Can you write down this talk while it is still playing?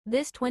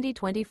This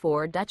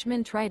 2024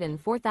 Dutchmen Triton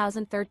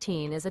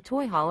 4013 is a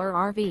toy hauler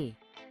RV.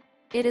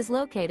 It is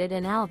located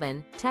in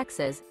Alvin,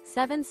 Texas,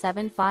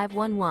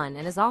 77511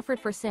 and is offered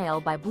for sale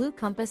by Blue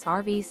Compass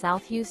RV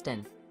South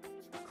Houston.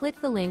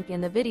 Click the link in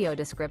the video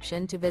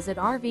description to visit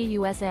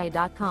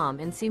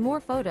RVUSA.com and see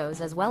more photos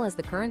as well as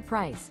the current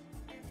price.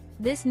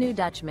 This new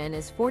Dutchmen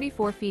is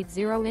 44 feet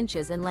 0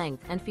 inches in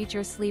length and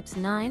features sleeps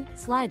 9,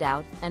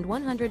 slide-out, and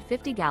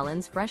 150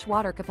 gallons fresh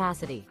water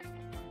capacity.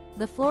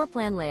 The floor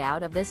plan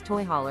layout of this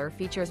toy hauler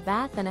features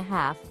bath and a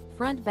half,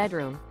 front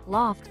bedroom,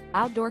 loft,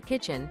 outdoor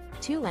kitchen,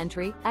 2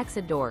 entry,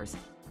 exit doors.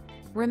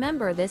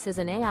 Remember, this is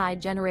an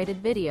AI-generated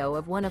video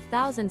of one of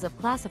thousands of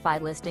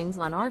classified listings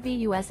on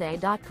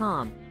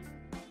RVUSA.com.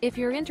 If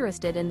you're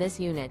interested in this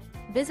unit,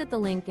 visit the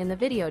link in the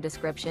video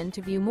description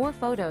to view more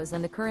photos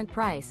and the current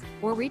price,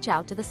 or reach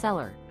out to the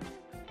seller.